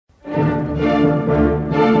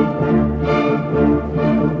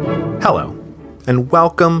and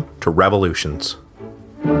welcome to Revolutions.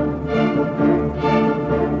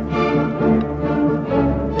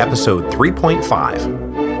 Episode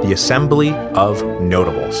 3.5, The Assembly of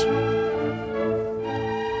Notables.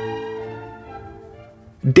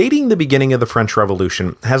 Dating the beginning of the French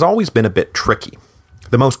Revolution has always been a bit tricky.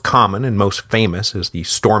 The most common and most famous is the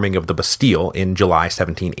storming of the Bastille in July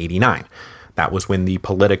 1789. That was when the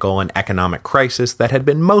political and economic crisis that had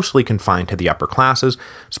been mostly confined to the upper classes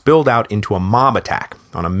spilled out into a mob attack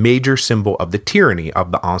on a major symbol of the tyranny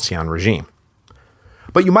of the Ancien Regime.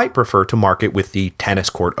 But you might prefer to mark it with the tennis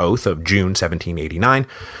court oath of June 1789,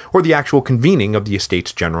 or the actual convening of the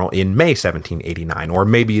Estates General in May 1789, or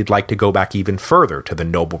maybe you'd like to go back even further to the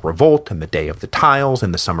Noble Revolt and the Day of the Tiles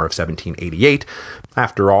in the summer of 1788.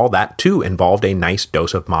 After all, that too involved a nice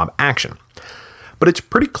dose of mob action. But it's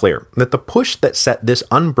pretty clear that the push that set this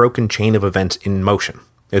unbroken chain of events in motion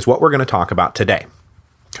is what we're going to talk about today.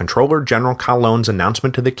 Controller General Calonne's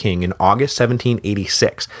announcement to the king in August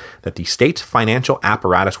 1786 that the state's financial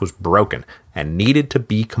apparatus was broken and needed to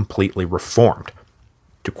be completely reformed.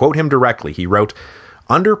 To quote him directly, he wrote,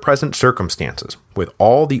 "Under present circumstances, with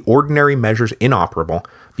all the ordinary measures inoperable,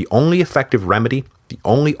 the only effective remedy, the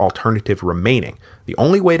only alternative remaining, the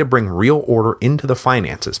only way to bring real order into the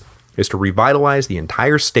finances, is to revitalize the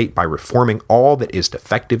entire state by reforming all that is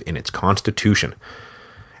defective in its constitution.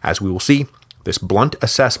 As we will see, this blunt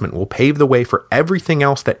assessment will pave the way for everything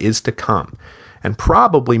else that is to come, and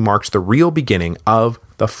probably marks the real beginning of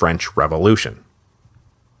the French Revolution."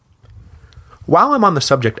 While I'm on the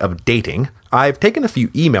subject of dating, I've taken a few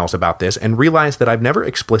emails about this and realized that I've never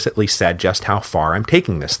explicitly said just how far I'm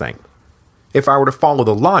taking this thing. If I were to follow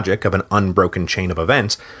the logic of an unbroken chain of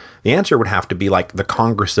events, the answer would have to be like the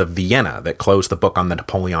Congress of Vienna that closed the book on the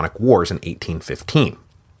Napoleonic Wars in 1815.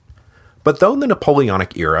 But though the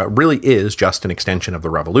Napoleonic era really is just an extension of the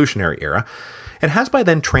Revolutionary era, it has by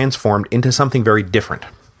then transformed into something very different,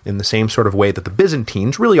 in the same sort of way that the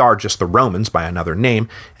Byzantines really are just the Romans by another name,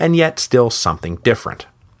 and yet still something different.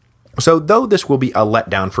 So though this will be a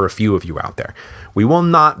letdown for a few of you out there, we will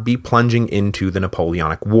not be plunging into the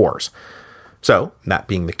Napoleonic Wars. So, that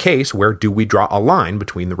being the case, where do we draw a line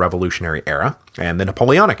between the Revolutionary era and the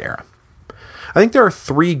Napoleonic era? I think there are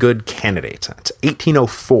three good candidates. It's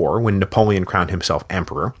 1804, when Napoleon crowned himself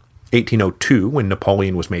emperor, 1802, when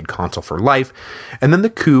Napoleon was made consul for life, and then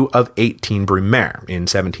the coup of 18 Brumaire in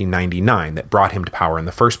 1799 that brought him to power in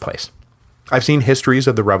the first place. I've seen histories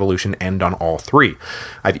of the revolution end on all three.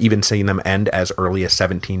 I've even seen them end as early as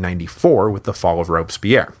 1794 with the fall of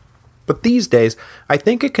Robespierre. But these days, I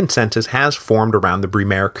think a consensus has formed around the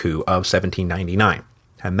Brumaire coup of 1799,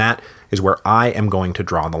 and that is where I am going to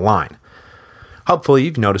draw the line. Hopefully,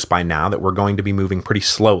 you've noticed by now that we're going to be moving pretty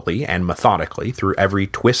slowly and methodically through every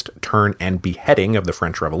twist, turn, and beheading of the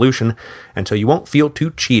French Revolution, and so you won't feel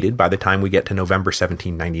too cheated by the time we get to November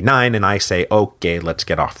 1799 and I say, okay, let's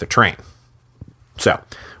get off the train. So,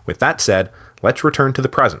 with that said, let's return to the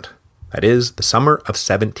present. That is, the summer of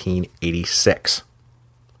 1786.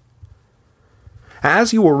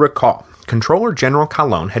 As you will recall, Controller General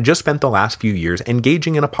Calonne had just spent the last few years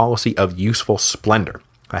engaging in a policy of useful splendor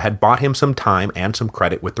that had bought him some time and some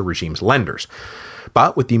credit with the regime's lenders.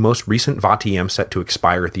 But with the most recent vatium set to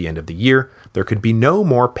expire at the end of the year, there could be no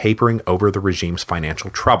more papering over the regime's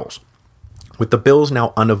financial troubles. With the bills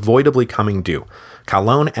now unavoidably coming due,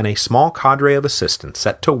 Calonne and a small cadre of assistants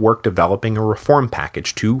set to work developing a reform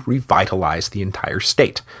package to revitalize the entire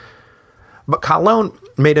state. But Calonne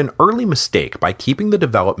made an early mistake by keeping the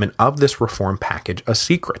development of this reform package a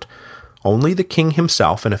secret. Only the king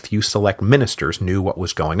himself and a few select ministers knew what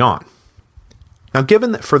was going on. Now,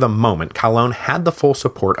 given that for the moment Calonne had the full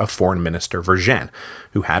support of Foreign Minister Vergennes,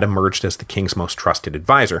 who had emerged as the king's most trusted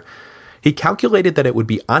advisor, he calculated that it would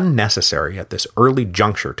be unnecessary at this early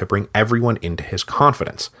juncture to bring everyone into his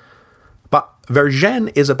confidence. But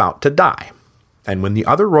Vergennes is about to die, and when the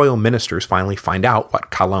other royal ministers finally find out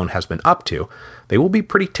what Calonne has been up to, they will be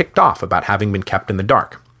pretty ticked off about having been kept in the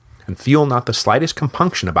dark, and feel not the slightest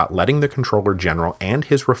compunction about letting the Controller General and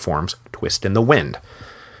his reforms twist in the wind.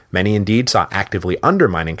 Many indeed saw actively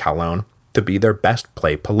undermining Calonne to be their best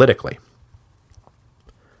play politically.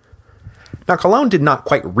 Now, Calonne did not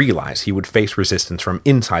quite realize he would face resistance from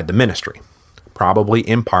inside the ministry, probably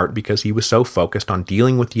in part because he was so focused on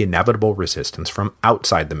dealing with the inevitable resistance from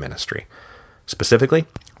outside the ministry. Specifically,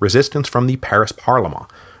 resistance from the Paris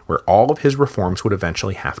Parlement, where all of his reforms would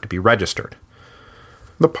eventually have to be registered.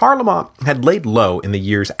 The Parlement had laid low in the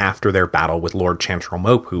years after their battle with Lord Chancellor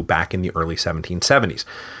Maupeou back in the early 1770s,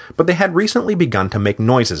 but they had recently begun to make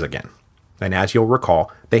noises again. and as you'll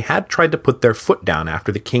recall, they had tried to put their foot down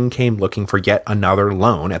after the king came looking for yet another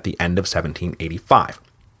loan at the end of 1785.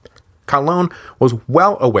 Calonne was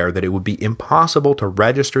well aware that it would be impossible to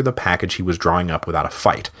register the package he was drawing up without a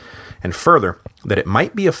fight, and further, that it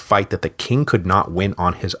might be a fight that the king could not win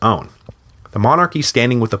on his own. The monarchy's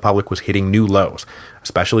standing with the public was hitting new lows,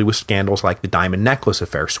 especially with scandals like the diamond necklace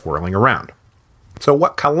affair swirling around. So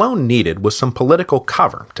what Calonne needed was some political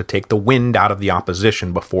cover to take the wind out of the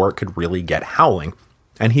opposition before it could really get howling,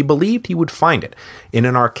 and he believed he would find it in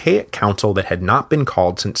an archaic council that had not been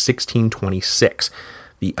called since 1626,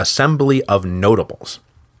 the Assembly of Notables.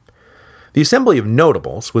 The Assembly of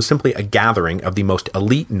Notables was simply a gathering of the most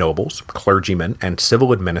elite nobles, clergymen, and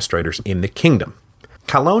civil administrators in the kingdom.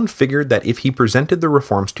 Calonne figured that if he presented the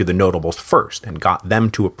reforms to the notables first and got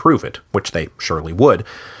them to approve it, which they surely would,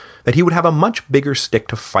 that he would have a much bigger stick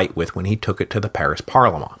to fight with when he took it to the Paris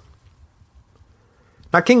Parlement.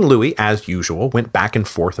 Now, King Louis, as usual, went back and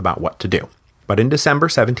forth about what to do, but in December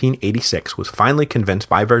 1786 was finally convinced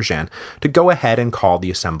by Vergennes to go ahead and call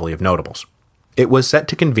the Assembly of Notables. It was set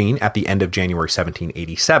to convene at the end of January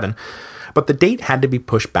 1787, but the date had to be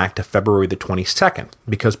pushed back to February the 22nd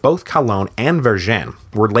because both Calonne and Vergennes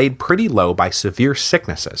were laid pretty low by severe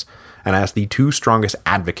sicknesses, and as the two strongest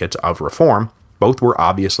advocates of reform, both were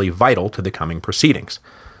obviously vital to the coming proceedings.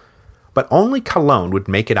 But only Calonne would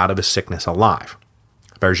make it out of his sickness alive.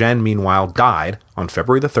 Vergennes, meanwhile, died on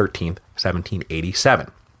February the 13th, 1787.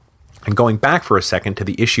 And going back for a second to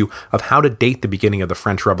the issue of how to date the beginning of the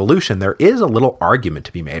French Revolution, there is a little argument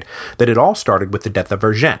to be made that it all started with the death of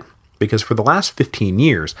Vergennes, because for the last 15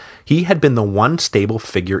 years, he had been the one stable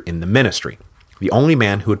figure in the ministry, the only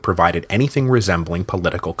man who had provided anything resembling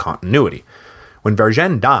political continuity. When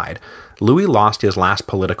Vergennes died, Louis lost his last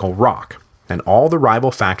political rock, and all the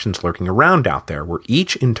rival factions lurking around out there were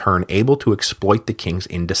each in turn able to exploit the king's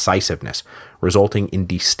indecisiveness, resulting in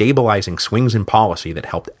destabilizing swings in policy that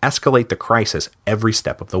helped escalate the crisis every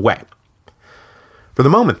step of the way. For the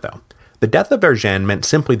moment, though, the death of Vergennes meant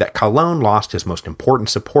simply that Calonne lost his most important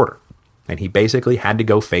supporter, and he basically had to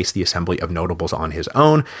go face the Assembly of Notables on his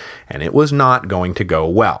own, and it was not going to go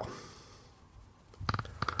well.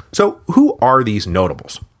 So, who are these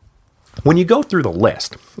notables? When you go through the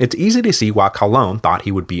list, it's easy to see why Calonne thought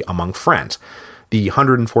he would be among friends. The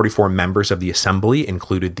 144 members of the assembly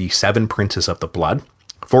included the 7 princes of the blood,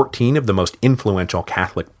 14 of the most influential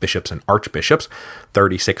Catholic bishops and archbishops,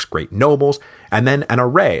 36 great nobles, and then an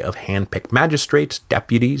array of hand-picked magistrates,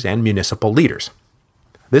 deputies, and municipal leaders.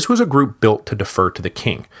 This was a group built to defer to the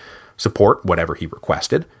king, support whatever he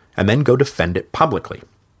requested, and then go defend it publicly.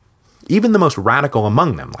 Even the most radical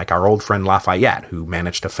among them, like our old friend Lafayette, who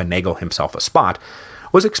managed to finagle himself a spot,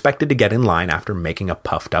 was expected to get in line after making a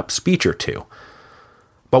puffed-up speech or two.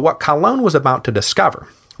 But what Calonne was about to discover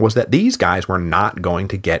was that these guys were not going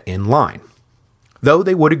to get in line. Though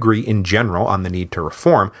they would agree in general on the need to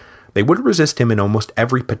reform, they would resist him in almost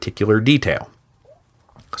every particular detail.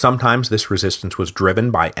 Sometimes this resistance was driven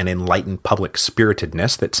by an enlightened public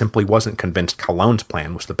spiritedness that simply wasn't convinced Calonne's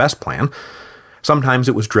plan was the best plan. Sometimes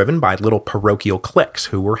it was driven by little parochial cliques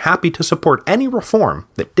who were happy to support any reform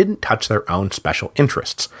that didn't touch their own special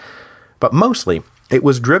interests. But mostly, it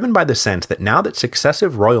was driven by the sense that now that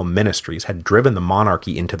successive royal ministries had driven the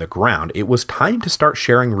monarchy into the ground, it was time to start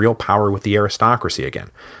sharing real power with the aristocracy again,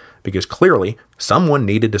 because clearly someone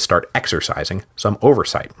needed to start exercising some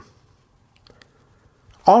oversight.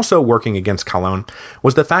 Also working against Calonne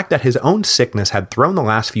was the fact that his own sickness had thrown the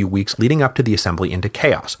last few weeks leading up to the assembly into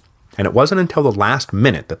chaos. And it wasn't until the last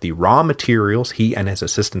minute that the raw materials he and his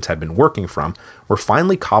assistants had been working from were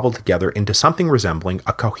finally cobbled together into something resembling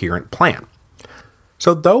a coherent plan.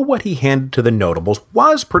 So though what he handed to the notables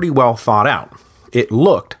was pretty well thought out, it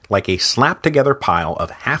looked like a slapped-together pile of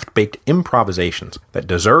half-baked improvisations that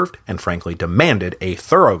deserved and frankly demanded a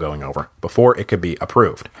thorough going over before it could be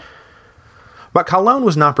approved. But Calonne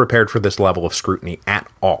was not prepared for this level of scrutiny at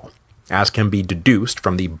all, as can be deduced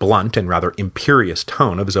from the blunt and rather imperious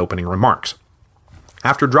tone of his opening remarks.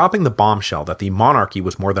 After dropping the bombshell that the monarchy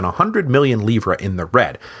was more than 100 million livres in the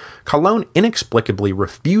red, Calonne inexplicably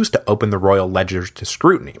refused to open the royal ledgers to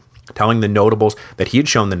scrutiny, telling the notables that he had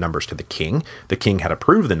shown the numbers to the king had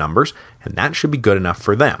approved the numbers, and that should be good enough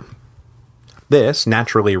for them. This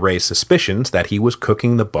naturally raised suspicions that he was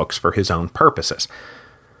cooking the books for his own purposes.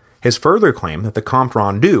 His further claim that the Compte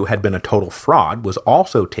Rendu had been a total fraud was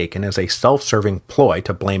also taken as a self-serving ploy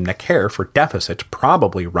to blame Necker for deficits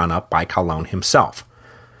probably run up by Calonne himself.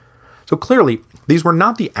 So clearly, these were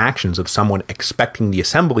not the actions of someone expecting the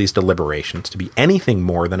Assembly's deliberations to be anything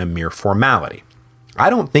more than a mere formality.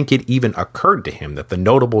 I don't think it even occurred to him that the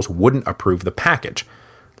notables wouldn't approve the package,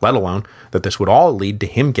 let alone that this would all lead to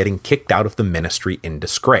him getting kicked out of the ministry in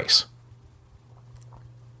disgrace.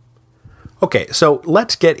 Okay, so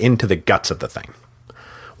let's get into the guts of the thing.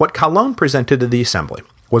 What Calonne presented to the Assembly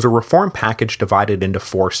was a reform package divided into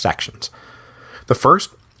 4 sections. The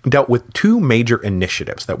first dealt with 2 major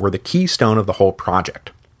initiatives that were the keystone of the whole project.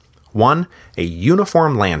 1, a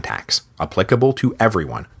uniform land tax, applicable to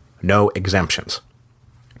everyone, no exemptions.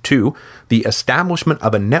 2, the establishment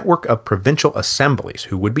of a network of provincial assemblies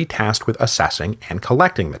who would be tasked with assessing and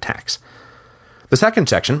collecting the tax. The second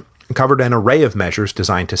section covered an array of measures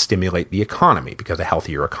designed to stimulate the economy, because a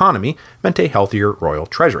healthier economy meant a healthier royal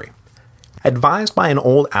treasury. Advised by an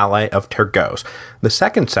old ally of Turgot's, the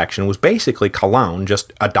second section was basically Calonne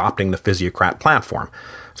just adopting the physiocrat platform.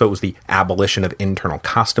 So it was the abolition of internal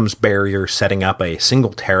customs barriers, setting up a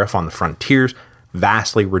single tariff on the frontiers,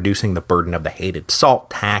 vastly reducing the burden of the hated salt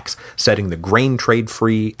tax, setting the grain trade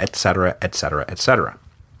free, etc., etc., etc.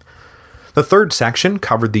 The third section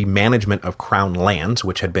covered the management of crown lands,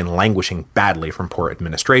 which had been languishing badly from poor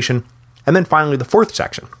administration. And then finally, the fourth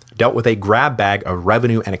section dealt with a grab bag of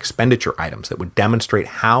revenue and expenditure items that would demonstrate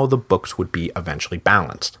how the books would be eventually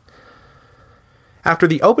balanced. After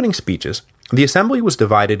the opening speeches, the Assembly was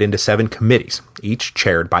divided into 7 committees, each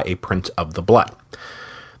chaired by a prince of the blood.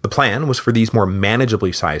 The plan was for these more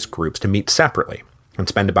manageably sized groups to meet separately and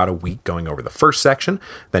spend about a week going over the first section,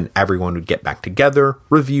 then everyone would get back together,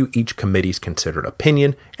 review each committee's considered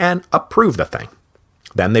opinion, and approve the thing.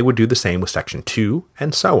 Then they would do the same with section 2,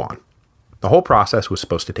 and so on. The whole process was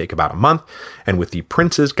supposed to take about a month, and with the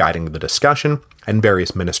princes guiding the discussion, and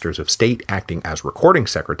various ministers of state acting as recording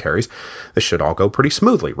secretaries, this should all go pretty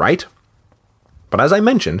smoothly, right? But as I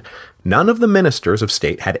mentioned, none of the ministers of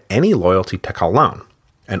state had any loyalty to Calonne,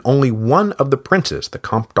 and only one of the princes, the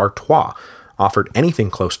Comte d'Artois, offered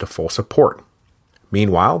anything close to full support.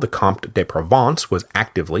 Meanwhile, the Comte de Provence was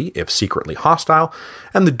actively, if secretly, hostile,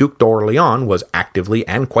 and the Duc d'Orléans was actively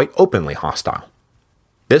and quite openly hostile.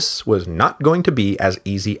 This was not going to be as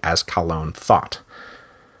easy as Calonne thought.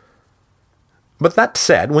 But that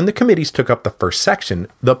said, when the committees took up the first section,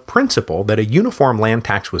 the principle that a uniform land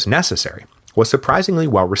tax was necessary was surprisingly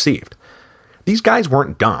well received. These guys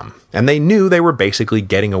weren't dumb, and they knew they were basically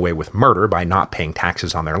getting away with murder by not paying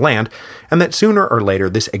taxes on their land, and that sooner or later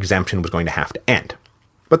this exemption was going to have to end.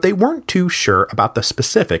 But they weren't too sure about the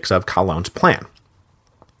specifics of Calonne's plan.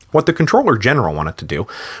 What the Controller General wanted to do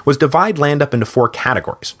was divide land up into 4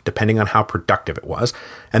 categories, depending on how productive it was,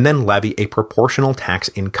 and then levy a proportional tax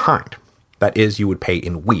in kind. That is, you would pay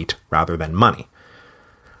in wheat rather than money.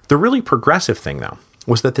 The really progressive thing, though,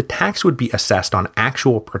 was that the tax would be assessed on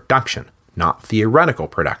actual production, not theoretical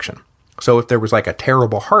production. So if there was like a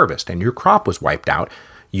terrible harvest and your crop was wiped out,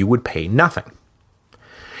 you would pay nothing.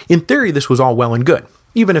 In theory, this was all well and good.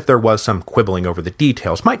 Even if there was some quibbling over the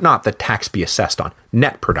details, might not the tax be assessed on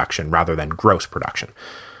net production rather than gross production?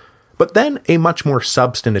 But then a much more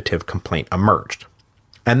substantive complaint emerged.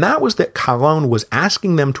 And that was that Calonne was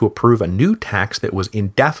asking them to approve a new tax that was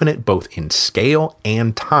indefinite both in scale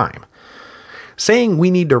and time. Saying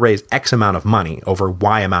we need to raise X amount of money over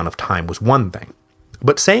Y amount of time was one thing,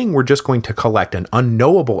 but saying we're just going to collect an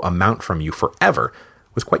unknowable amount from you forever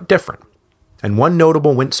was quite different. And one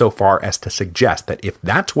notable went so far as to suggest that if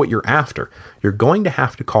that's what you're after, you're going to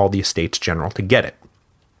have to call the Estates General to get it.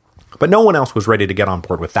 But no one else was ready to get on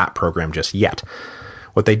board with that program just yet.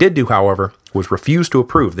 What they did do, however, was refuse to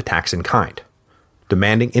approve the tax in kind,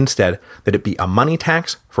 demanding instead that it be a money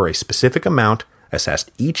tax for a specific amount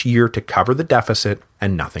assessed each year to cover the deficit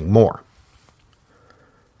and nothing more.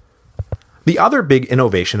 The other big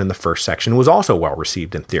innovation in the first section was also well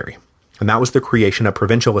received in theory, and that was the creation of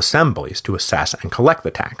provincial assemblies to assess and collect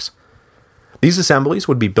the tax. These assemblies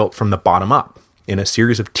would be built from the bottom up, in a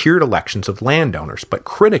series of tiered elections of landowners, but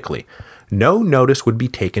critically, no notice would be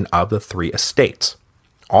taken of the 3 estates.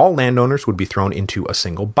 All landowners would be thrown into a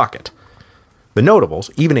single bucket. The notables,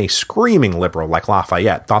 even a screaming liberal like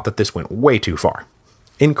Lafayette, thought that this went way too far.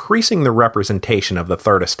 Increasing the representation of the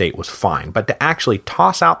Third Estate was fine, but to actually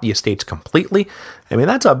toss out the estates completely,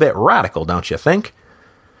 that's a bit radical, don't you think?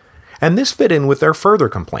 And this fit in with their further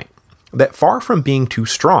complaint, that far from being too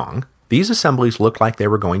strong, these assemblies looked like they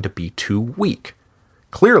were going to be too weak.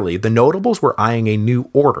 Clearly, the notables were eyeing a new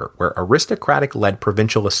order where aristocratic-led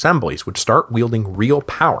provincial assemblies would start wielding real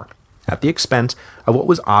power, at the expense of what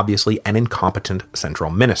was obviously an incompetent central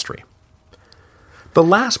ministry. The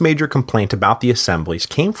last major complaint about the assemblies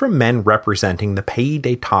came from men representing the Pays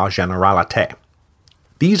d'État Généralité.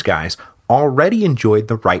 These guys already enjoyed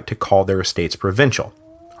the right to call their estates provincial,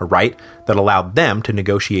 a right that allowed them to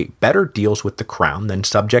negotiate better deals with the crown than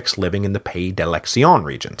subjects living in the Pays d'Élection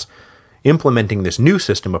regions. Implementing this new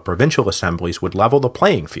system of provincial assemblies would level the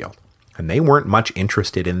playing field, and they weren't much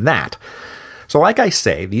interested in that. So like I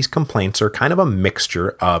say, these complaints are kind of a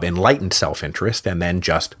mixture of enlightened self-interest and then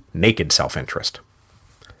just naked self-interest.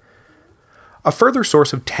 A further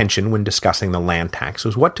source of tension when discussing the land tax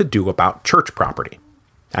was what to do about church property.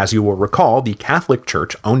 As you will recall, the Catholic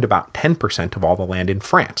Church owned about 10% of all the land in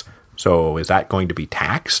France. So is that going to be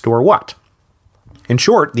taxed or what? In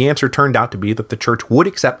short, the answer turned out to be that the church would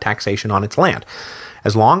accept taxation on its land,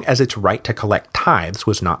 as long as its right to collect tithes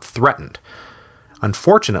was not threatened.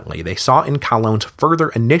 Unfortunately, they saw in Calonne's further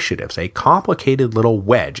initiatives a complicated little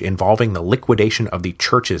wedge involving the liquidation of the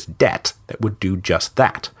church's debt that would do just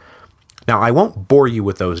that. Now, I won't bore you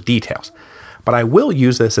with those details, but I will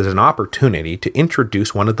use this as an opportunity to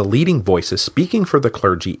introduce one of the leading voices speaking for the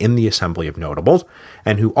clergy in the Assembly of Notables,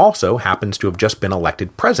 and who also happens to have just been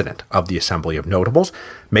elected president of the Assembly of Notables,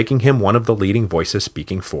 making him one of the leading voices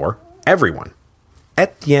speaking for everyone.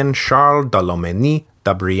 Etienne Charles de Lomenie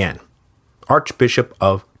de Brienne, Archbishop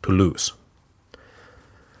of Toulouse.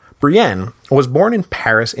 Brienne was born in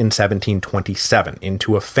Paris in 1727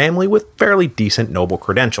 into a family with fairly decent noble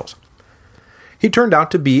credentials. He turned out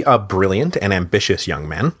to be a brilliant and ambitious young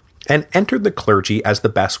man, and entered the clergy as the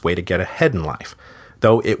best way to get ahead in life,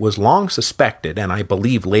 though it was long suspected, and I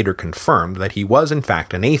believe later confirmed, that he was in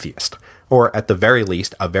fact an atheist, or at the very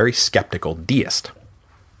least a very skeptical deist.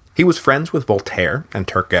 He was friends with Voltaire and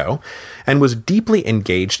Turgot, and was deeply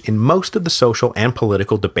engaged in most of the social and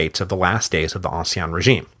political debates of the last days of the Ancien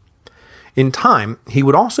Regime. In time, he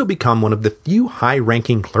would also become one of the few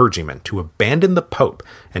high-ranking clergymen to abandon the Pope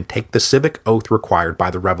and take the civic oath required by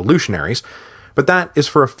the revolutionaries, but that is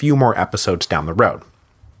for a few more episodes down the road.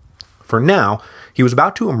 For now, he was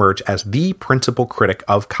about to emerge as the principal critic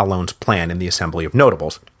of Calonne's plan in the Assembly of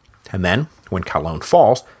Notables, and then, when Calonne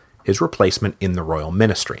falls, his replacement in the royal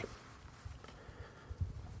ministry.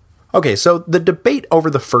 Okay, so the debate over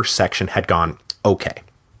the first section had gone okay.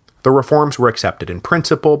 The reforms were accepted in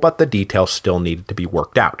principle, but the details still needed to be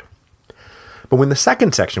worked out. But when the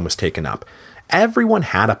second section was taken up, everyone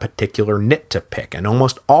had a particular nit to pick, and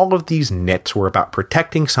almost all of these nits were about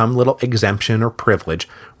protecting some little exemption or privilege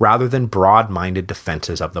rather than broad-minded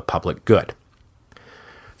defenses of the public good.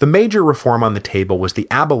 The major reform on the table was the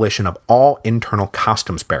abolition of all internal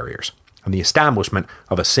customs barriers, and the establishment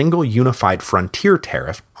of a single unified frontier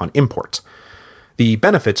tariff on imports. The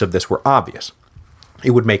benefits of this were obvious.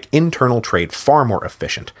 It would make internal trade far more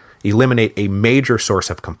efficient, eliminate a major source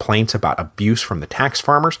of complaints about abuse from the tax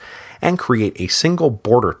farmers, and create a single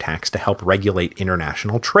border tax to help regulate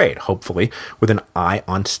international trade, hopefully with an eye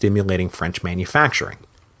on stimulating French manufacturing.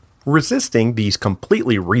 Resisting these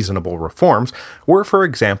completely reasonable reforms were, for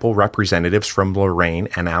example, representatives from Lorraine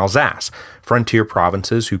and Alsace, frontier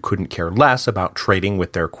provinces who couldn't care less about trading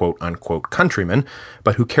with their quote-unquote countrymen,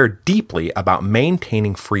 but who cared deeply about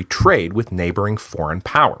maintaining free trade with neighboring foreign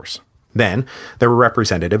powers. Then, there were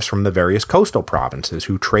representatives from the various coastal provinces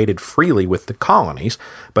who traded freely with the colonies,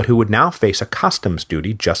 but who would now face a customs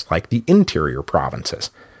duty just like the interior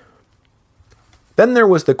provinces. Then there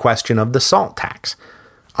was the question of the salt tax.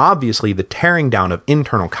 Obviously, the tearing down of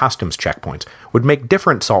internal customs checkpoints would make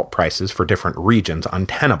different salt prices for different regions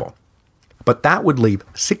untenable. But that would leave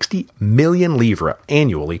 60 million livres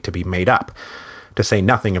annually to be made up, to say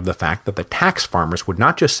nothing of the fact that the tax farmers would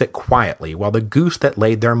not just sit quietly while the goose that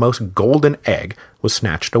laid their most golden egg was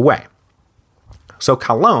snatched away. So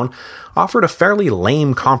Calonne offered a fairly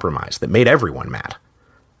lame compromise that made everyone mad.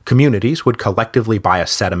 Communities would collectively buy a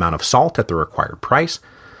set amount of salt at the required price,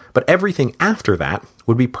 but everything after that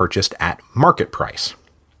would be purchased at market price.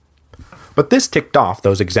 But this ticked off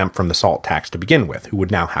those exempt from the salt tax to begin with, who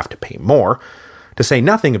would now have to pay more, to say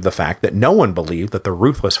nothing of the fact that no one believed that the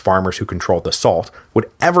ruthless farmers who controlled the salt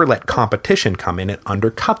would ever let competition come in and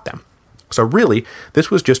undercut them. So really,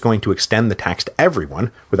 this was just going to extend the tax to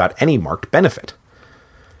everyone without any marked benefit.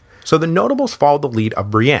 So the notables followed the lead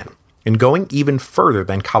of Brienne, in going even further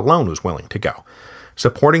than Calonne was willing to go,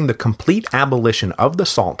 supporting the complete abolition of the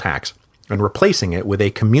salt tax and replacing it with a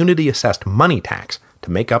community-assessed money tax to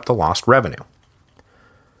make up the lost revenue.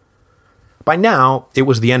 By now, it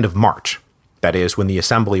was the end of March, that is, when the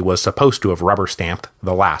Assembly was supposed to have rubber-stamped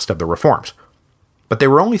the last of the reforms. But they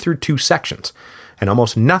were only through 2 sections, and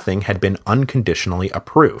almost nothing had been unconditionally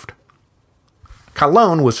approved.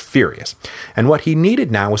 Calonne was furious, and what he needed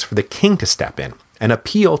now was for the king to step in and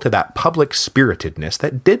appeal to that public spiritedness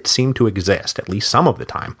that did seem to exist, at least some of the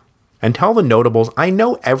time, and tell the notables, I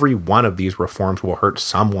know every one of these reforms will hurt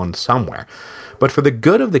someone somewhere, but for the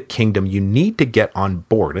good of the kingdom you need to get on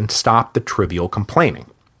board and stop the trivial complaining.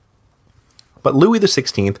 But Louis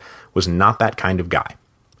XVI was not that kind of guy,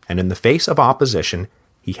 and in the face of opposition,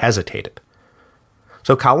 he hesitated.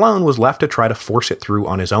 So Calonne was left to try to force it through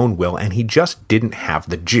on his own will, and he just didn't have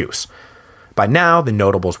the juice. By now, the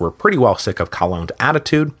notables were pretty well sick of Calonne's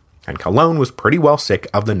attitude, and Calonne was pretty well sick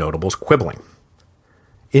of the notables' quibbling.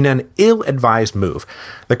 In an ill-advised move,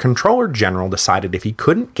 the Controller General decided if he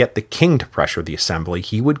couldn't get the king to pressure the assembly,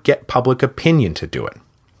 he would get public opinion to do it.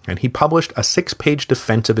 And he published a 6-page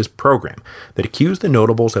defense of his program that accused the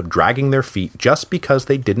notables of dragging their feet just because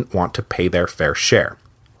they didn't want to pay their fair share,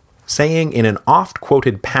 saying in an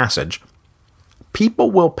oft-quoted passage, "People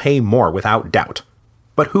will pay more without doubt,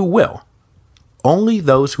 but who will? Only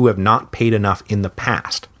those who have not paid enough in the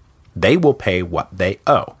past. They will pay what they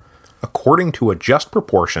owe, according to a just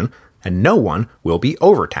proportion, and no one will be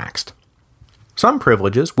overtaxed. Some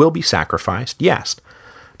privileges will be sacrificed, yes.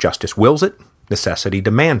 Justice wills it, necessity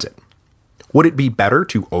demands it. Would it be better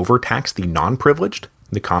to overtax the non-privileged,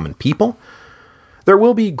 the common people? There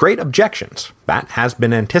will be great objections. That has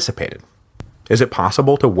been anticipated. Is it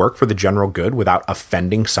possible to work for the general good without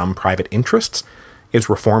offending some private interests? Is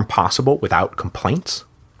reform possible without complaints?"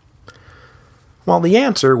 Well, the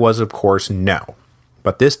answer was, of course, no.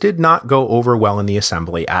 But this did not go over well in the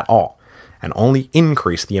assembly at all, and only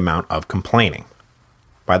increased the amount of complaining.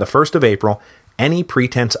 By the 1st of April, any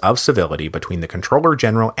pretense of civility between the Controller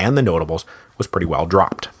General and the notables was pretty well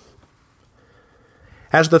dropped.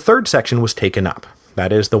 As the third section was taken up,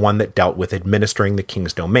 that is, the one that dealt with administering the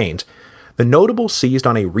king's domains, the notables seized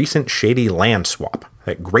on a recent shady land swap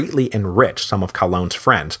that greatly enriched some of Calonne's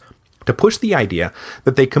friends to push the idea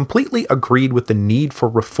that they completely agreed with the need for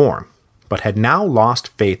reform, but had now lost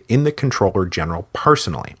faith in the Controller General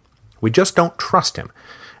personally. We just don't trust him,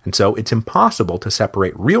 and so it's impossible to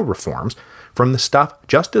separate real reforms from the stuff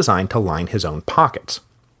just designed to line his own pockets.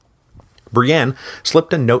 Brienne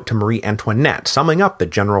slipped a note to Marie Antoinette summing up the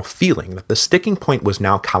general feeling that the sticking point was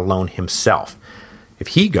now Calonne himself. If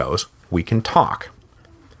he goes, we can talk.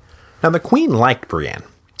 Now the Queen liked Brienne,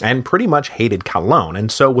 and pretty much hated Calonne,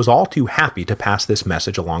 and so was all too happy to pass this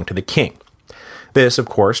message along to the king. This, of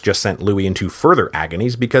course, just sent Louis into further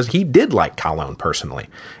agonies because he did like Calonne personally,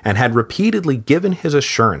 and had repeatedly given his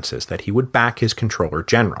assurances that he would back his Controller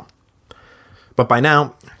General. But by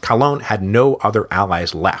now, Calonne had no other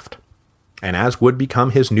allies left, and as would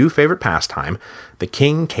become his new favorite pastime, the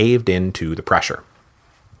king caved in to the pressure.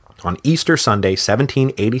 On Easter Sunday,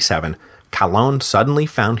 1787, Calonne suddenly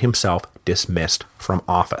found himself dismissed from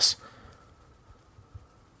office.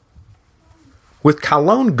 With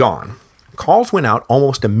Calonne gone, calls went out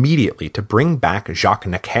almost immediately to bring back Jacques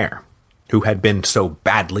Necker, who had been so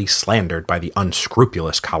badly slandered by the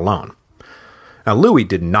unscrupulous Calonne. Now Louis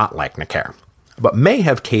did not like Necker, but may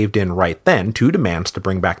have caved in right then to demands to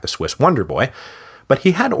bring back the Swiss Wonder Boy, but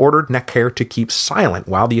he had ordered Necker to keep silent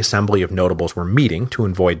while the assembly of notables were meeting to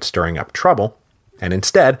avoid stirring up trouble, and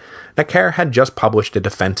instead, Necker had just published a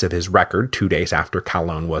defense of his record 2 days after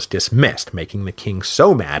Calonne was dismissed, making the king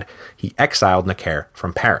so mad he exiled Necker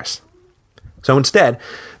from Paris. So instead,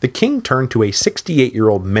 the king turned to a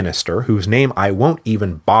 68-year-old minister whose name I won't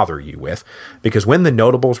even bother you with, because when the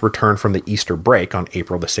notables returned from the Easter break on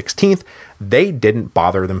April the 16th, they didn't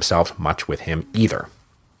bother themselves much with him either.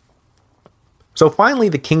 So finally,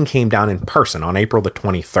 the king came down in person on April the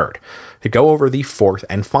 23rd to go over the fourth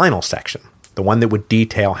and final section, the one that would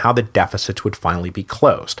detail how the deficits would finally be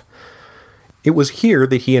closed. It was here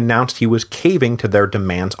that he announced he was caving to their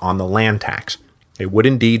demands on the land tax. It would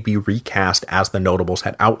indeed be recast as the notables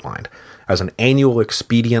had outlined, as an annual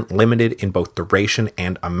expedient limited in both duration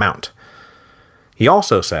and amount. He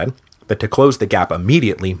also said that to close the gap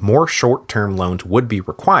immediately, more short-term loans would be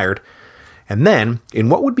required, and then, in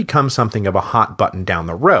what would become something of a hot button down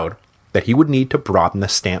the road, that he would need to broaden the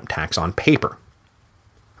stamp tax on paper.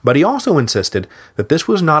 But he also insisted that this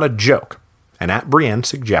was not a joke, and at Brienne's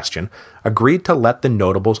suggestion, agreed to let the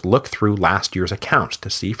notables look through last year's accounts to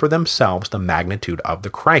see for themselves the magnitude of the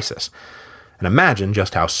crisis, and imagine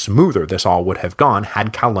just how smoother this all would have gone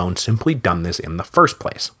had Calonne simply done this in the first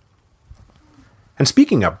place. And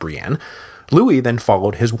speaking of Brienne, Louis then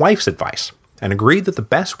followed his wife's advice, and agreed that the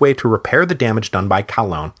best way to repair the damage done by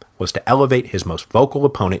Calonne was to elevate his most vocal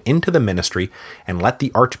opponent into the ministry and let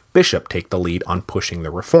the archbishop take the lead on pushing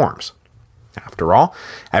the reforms. After all,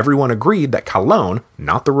 everyone agreed that Calonne,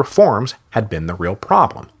 not the reforms, had been the real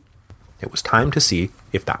problem. It was time to see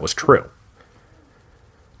if that was true.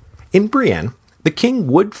 In Brienne, the king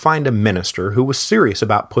would find a minister who was serious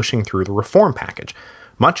about pushing through the reform package,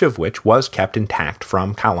 much of which was kept intact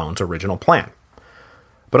from Calonne's original plan.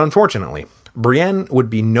 But unfortunately, Brienne would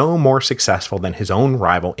be no more successful than his own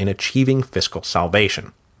rival in achieving fiscal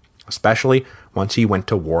salvation, especially once he went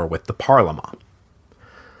to war with the Parlement.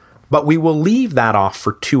 But we will leave that off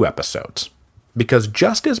for 2 episodes. Because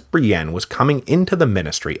just as Brienne was coming into the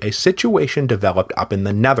ministry, a situation developed up in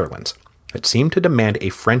the Netherlands that seemed to demand a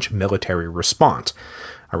French military response,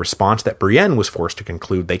 a response that Brienne was forced to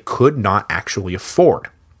conclude they could not actually afford,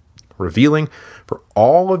 revealing for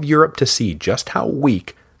all of Europe to see just how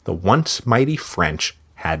weak the once mighty French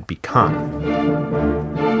had become.